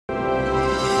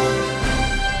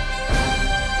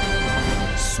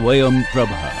Swayam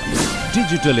Prabha.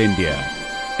 Digital India.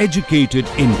 Educated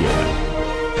India.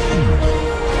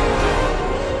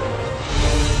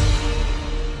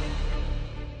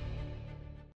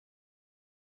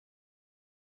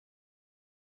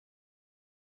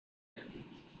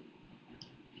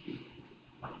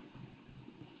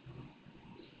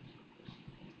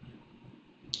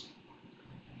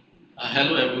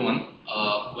 Hello everyone,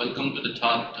 welcome to the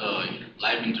third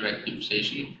live interactive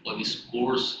session for this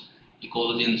course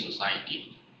Ecology and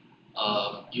Society.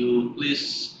 You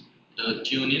please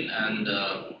tune in and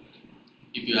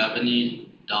if you have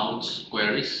any doubts,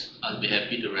 queries, I'll be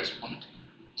happy to respond.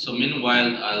 So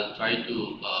meanwhile, I'll try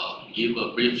to give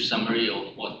a brief summary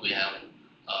of what we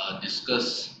have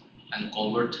discussed and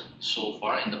covered so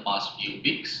far in the past few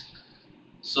weeks.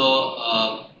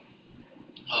 So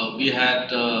we had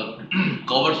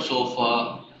covered so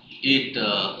far 8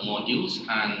 modules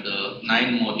and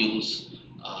 9 modules.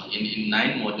 In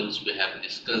 9 modules, we have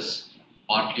discussed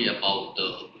partly about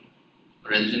the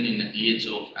religion in the age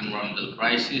of environmental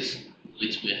crisis,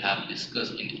 which we have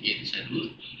discussed in the 8th schedule,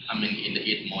 in the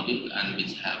 8th module, and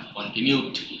which have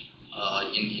continued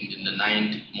in the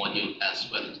 9th module as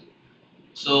well.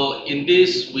 So in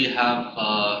this, we have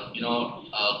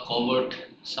covered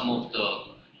some of the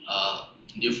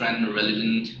different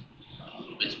religions,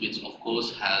 which of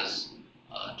course has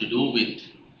to do with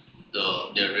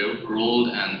their role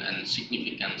and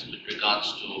significance with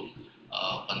regards to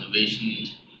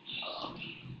conservation, uh,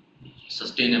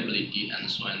 sustainability, and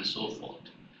so on and so forth.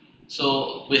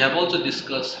 So we have also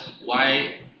discussed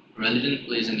why religion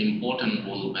plays an important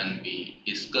role when we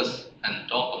discuss and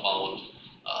talk about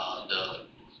the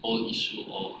whole issue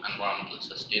of environmental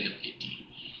sustainability.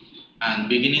 And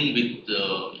beginning with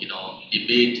the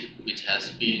debate which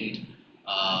has been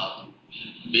uh,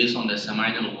 based on the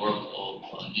seminal work of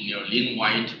engineer Lin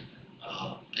White,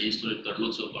 the historical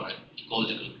roots of our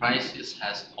ecological crisis,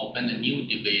 has opened a new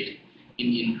debate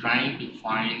in trying to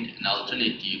find an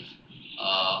alternative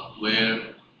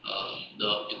where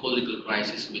the ecological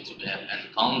crisis which we have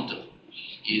encountered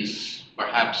is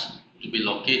perhaps to be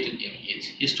located in its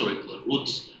historical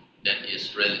roots, that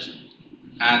is religion.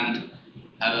 And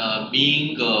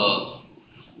being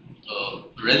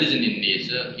religion in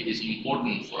nature, it is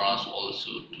important for us also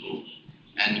to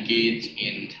engage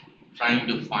in trying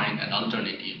to find an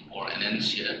alternative or an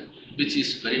answer which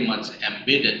is very much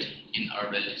embedded in our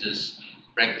religious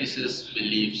practices,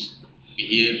 beliefs,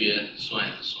 behavior, so on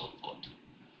and so forth.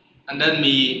 And then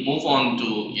we move on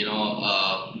to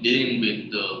dealing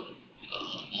with the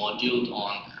module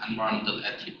on environmental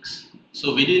ethics.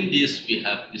 So within this, we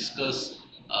have discussed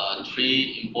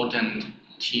 3 important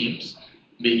themes,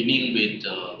 beginning with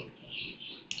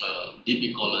deep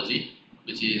ecology,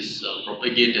 which is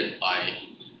propagated by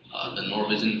the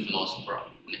Norwegian philosopher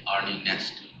Arne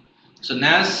Nast. So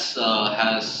Nast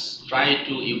has tried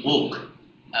to evoke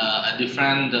a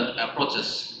different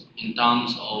approaches in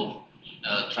terms of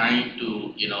trying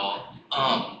to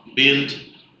build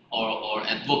or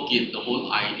advocate the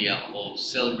whole idea of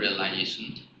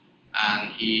self-realization,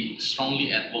 and he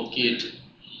strongly advocate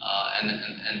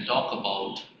and talk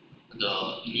about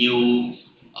the new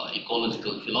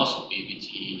ecological philosophy, which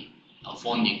he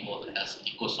fondly called as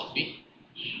ecosophy.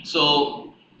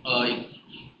 So,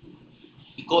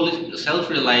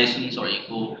 self-realizations or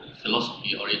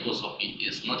eco-philosophy or ecosophy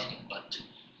is nothing but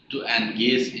to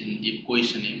engage in deep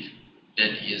questioning,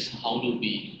 that is, how do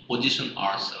we position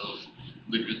ourselves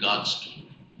with regards to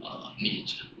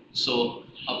nature. So,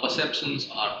 our perceptions,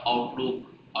 our outlook,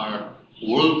 our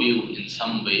worldview in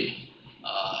some way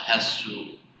has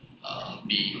to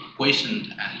be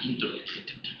questioned and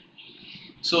interrogated.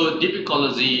 So deep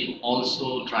ecology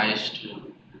also tries to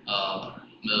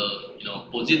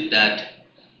posit that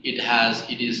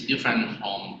it is different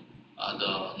from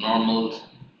the normal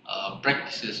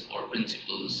practices or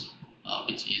principles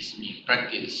which is being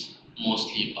practiced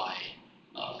mostly by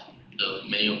the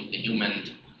many of the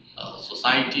human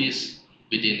societies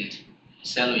within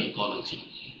shallow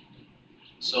ecology.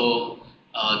 So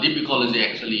deep ecology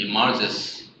actually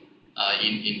emerges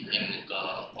in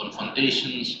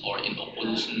confrontations or in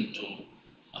opposition to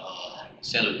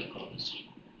shallow ecology,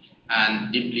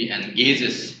 and deeply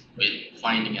engages with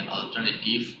finding an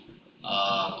alternative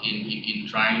in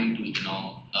trying to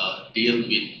deal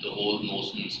with the whole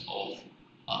notions of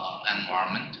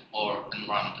environment or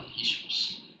environmental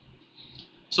issues.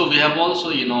 So we have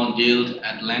also dealt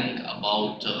at length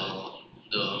about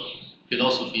the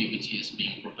philosophy which is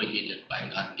being propagated by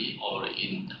Gandhi, or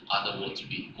in other words,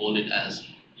 we call it as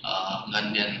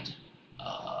Gandhian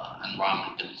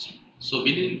environmentalism. So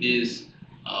within this,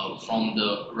 from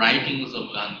the writings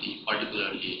of Gandhi,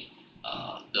 particularly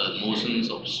the notions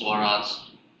of Swaraj,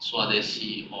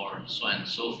 Swadeshi, or so and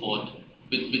so forth,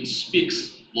 which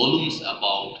speaks volumes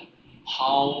about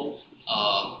how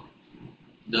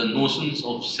the notions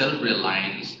of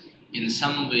self-reliance in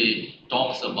some way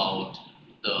talks about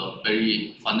the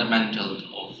very fundamentals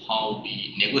of how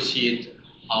we negotiate,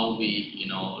 how we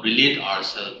relate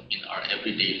ourselves in our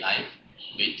everyday life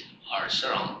with our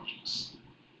surroundings.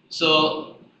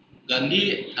 So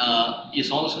Gandhi is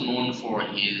also known for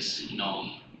his uh,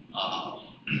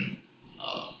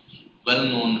 uh,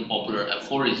 well-known popular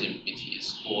aphorism, which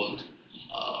is called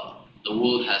 "The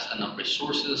world has enough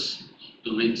resources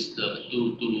to reach to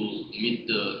meet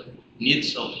the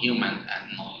needs of human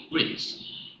and not rich."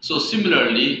 So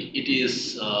similarly, it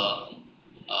is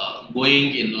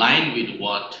going in line with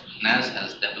what Nas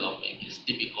has developed in his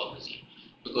deep ecology,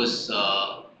 because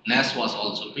Nas was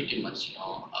also pretty much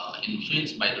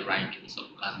influenced by the writings of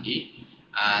Gandhi,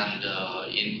 and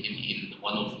in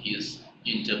one of his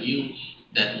interview,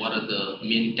 that what are the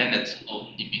main tenets of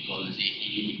deep ecology,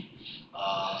 he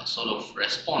sort of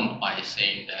respond by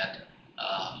saying that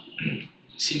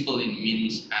simple in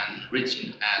means and rich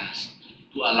in ends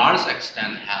to a large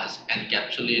extent has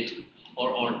encapsulated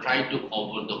or tried to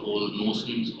cover the whole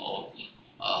notions of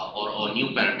or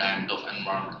new paradigm of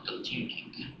environmental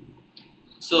thinking.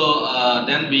 So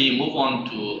then we move on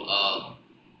to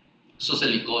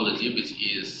social ecology, which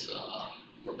is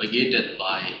propagated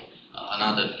by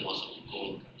another philosopher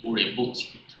called Murray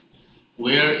Bookchin,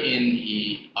 wherein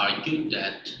he argued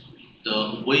that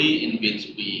the way in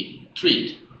which we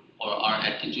treat or our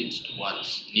attitudes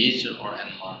towards nature or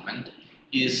environment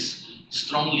is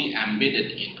strongly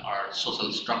embedded in our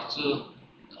social structure,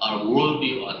 our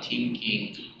worldview, our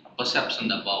thinking, perception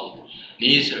about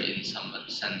nature in some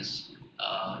sense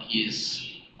is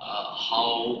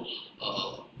how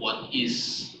what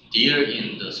is there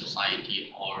in the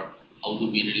society, or how do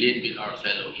we relate with our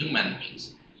fellow human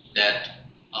beings, that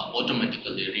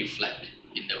automatically reflect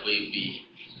in the way we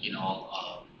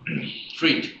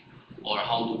treat, or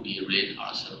how do we relate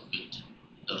ourselves with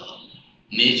the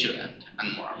nature and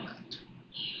environment.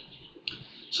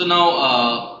 So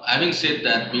now, having said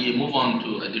that, we move on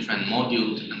to a different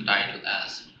module entitled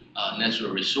as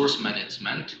natural resource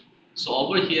management. So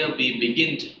over here, we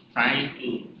begin trying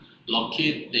to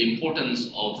locate the importance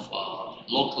of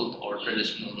local or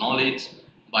traditional knowledge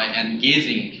by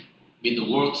engaging with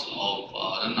the works of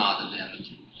none other than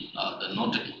the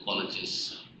noted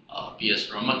ecologist P.S.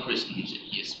 Ramakrishnan in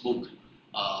his book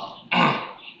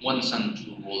One Sun,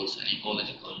 Two Worlds, an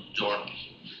Ecological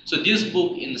Journey. So this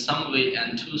book in some way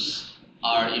enters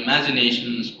our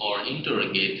imaginations or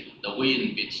interrogate the way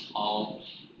in which how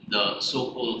the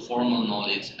so-called formal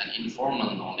knowledge and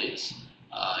informal knowledge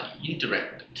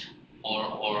interacted,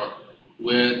 or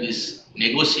where these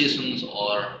negotiations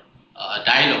or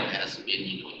dialogue has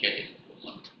been getting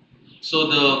forward. So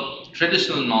the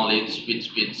traditional knowledge, which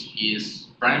is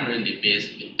primarily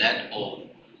based with that of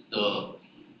the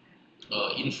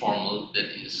informal, that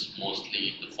is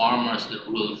mostly the farmers, the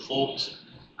rural folks,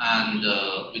 and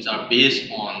which are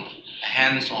based on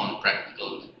hands-on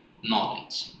practical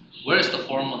knowledge. Whereas the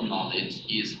formal knowledge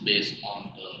is based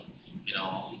on the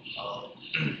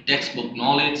textbook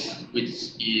knowledge,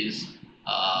 which is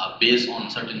based on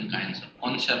certain kinds of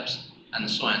concepts and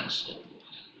so on and so forth.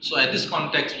 So at this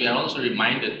context, we are also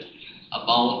reminded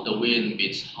about the way in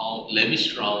which how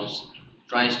Levi-Strauss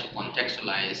tries to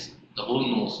contextualize the whole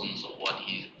notions of what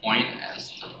he coined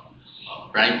as the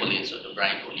bricolage or the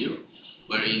bricolier,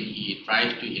 wherein he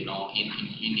tried to,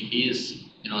 in his,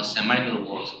 seminal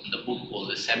works in the book called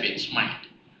The Savage Mind.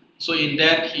 So in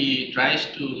that, he tries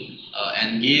to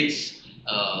engage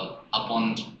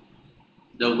upon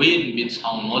the way in which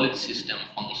how knowledge system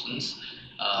functions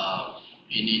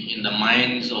in the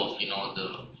minds of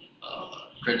the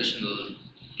traditional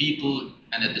people,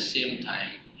 and at the same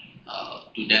time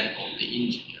to that of the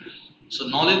engineer. So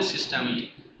knowledge system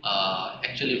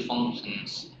actually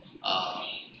functions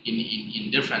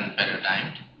in different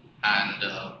paradigms, and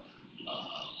uh,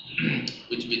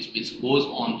 which goes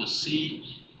on to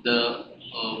see the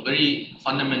very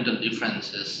fundamental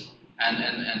differences,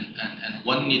 and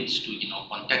one needs to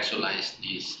contextualize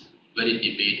these very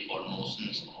debate or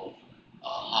notions of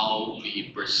how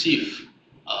we perceive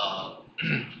uh,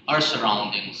 our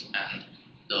surroundings and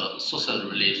the social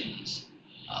relations,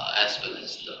 as well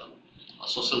as the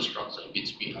social structure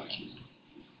which we are in.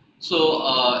 So,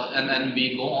 and then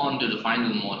we go on to the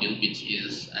final module, which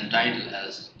is entitled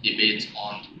as Debates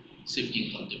on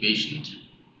Shifting Cultivation,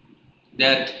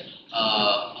 that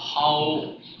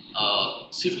how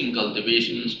shifting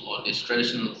cultivations or these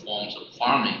traditional forms of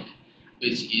farming,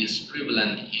 which is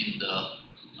prevalent in the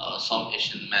South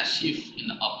Asian Massif in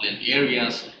the upland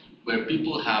areas where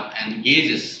people have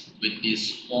engages with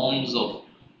these forms of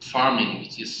farming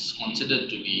which is considered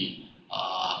to be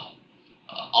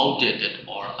outdated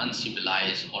or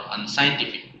uncivilized or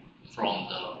unscientific from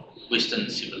the Western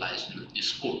civilization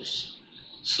discourse.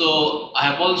 So I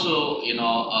have also,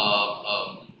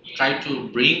 tried to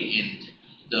bring in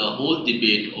the whole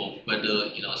debate of whether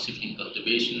shifting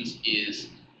cultivations is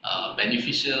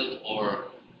beneficial or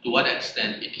to what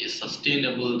extent it is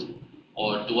sustainable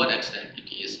or to what extent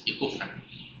it is eco-friendly.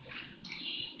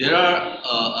 There are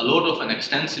a lot of and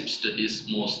extensive studies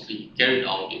mostly carried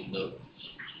out in the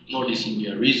Northeast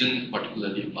India region,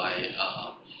 particularly by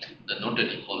the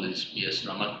noted ecologist P.S.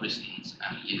 Ramakrishnan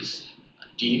and his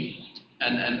team.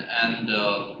 And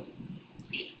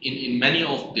in many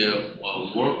of their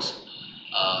works,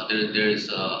 there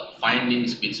is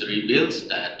findings which reveals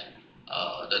that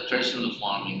the traditional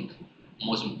farming,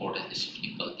 most importantly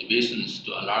shifting cultivations,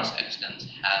 to a large extent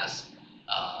has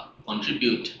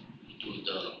contribute to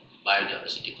the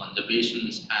biodiversity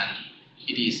conservations and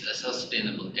it is a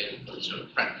sustainable agricultural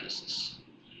practices.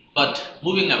 But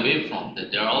moving away from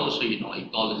that, there are also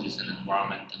ecologists and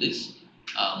environmentalists,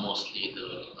 mostly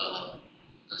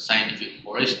the scientific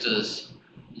foresters,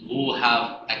 who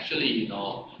have actually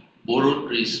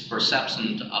borrowed this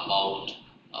perception about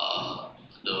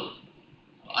the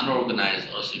unorganized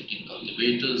or shifting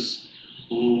cultivators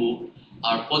who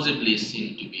are possibly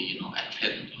seen to be a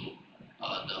threat to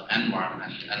the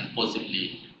environment and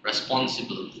possibly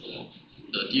responsible for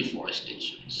the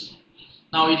deforestations.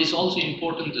 Now, it is also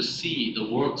important to see the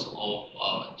works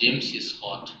of James C.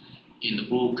 Scott in the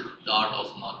book The Art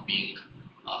of Not Being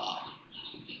uh,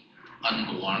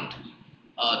 Ungoverned.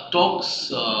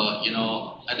 Talks,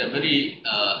 at a very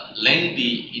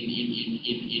lengthy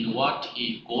in what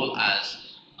he called as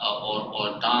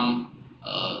or term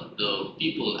the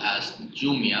people as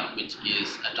Jumia, which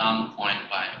is a term coined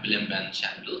by William Van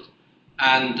Chandler,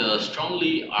 and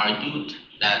strongly argued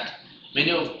that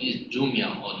many of these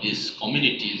Jumia or these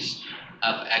communities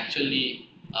have actually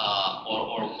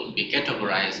or could be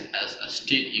categorized as a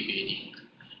state evading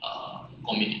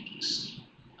communities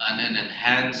and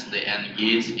hence they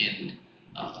engage in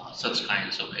such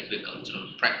kinds of agricultural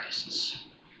practices.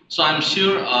 So I'm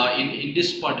sure in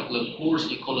this particular course,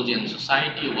 Ecology and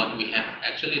Society, what we have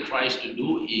actually tries to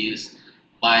do is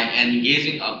by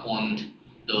engaging upon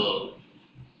the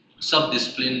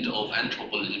subdiscipline of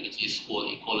anthropology, which is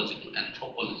called ecological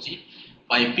anthropology,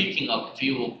 by picking up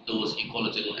few of those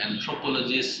ecological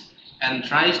anthropologists and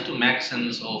tries to make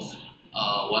sense of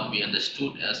what we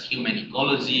understood as human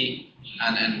ecology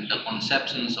and the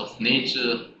conceptions of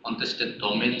nature, contested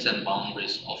domains and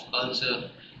boundaries of culture,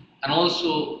 and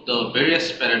also the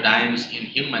various paradigms in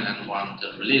human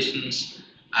environmental relations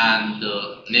and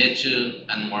the nature,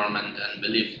 environment, and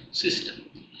belief system.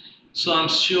 So I'm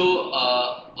sure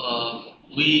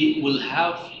we will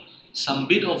have some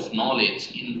bit of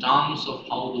knowledge in terms of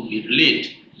how do we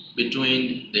relate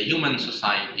between the human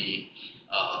society,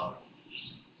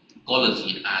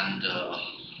 ecology, and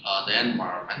the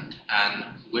environment, and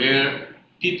where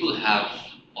people have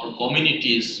or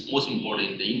communities, most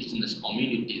importantly, the indigenous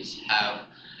communities have,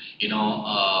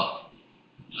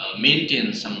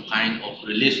 maintain some kind of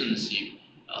relationship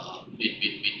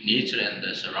with nature and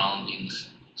the surroundings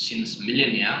since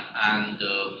millennia. And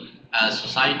as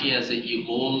society has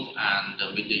evolved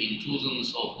and with the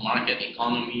intrusions of market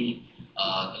economy,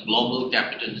 global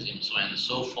capitalism, so on and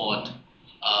so forth,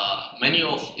 many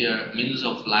of their means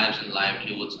of lives and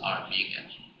livelihoods are being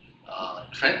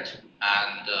threat.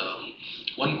 And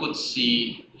one could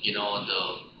see,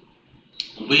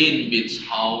 the way in which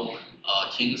how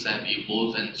things have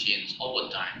evolved and changed over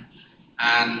time.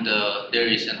 And there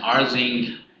is an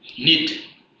urging need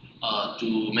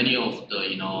to many of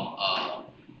the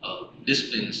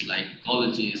disciplines like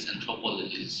ecologists,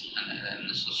 anthropologists,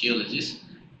 and sociologists,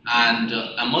 and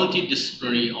a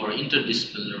multidisciplinary or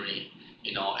interdisciplinary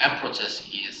approaches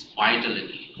is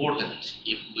vitally important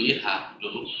if we have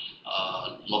to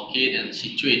locate and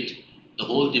situate the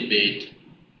whole debate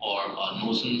or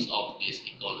notions of this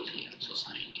ecology and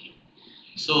society.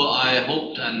 So I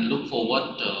hope and look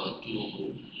forward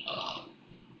to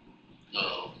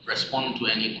respond to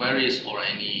any queries or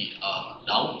any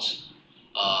doubts.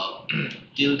 Uh,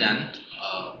 Till then,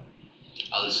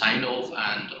 I'll sign off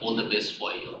and all the best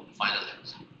for your final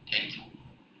exam. Thank you.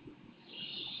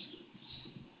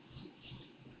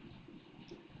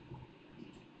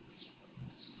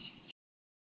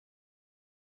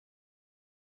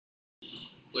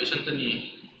 Question to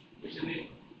me.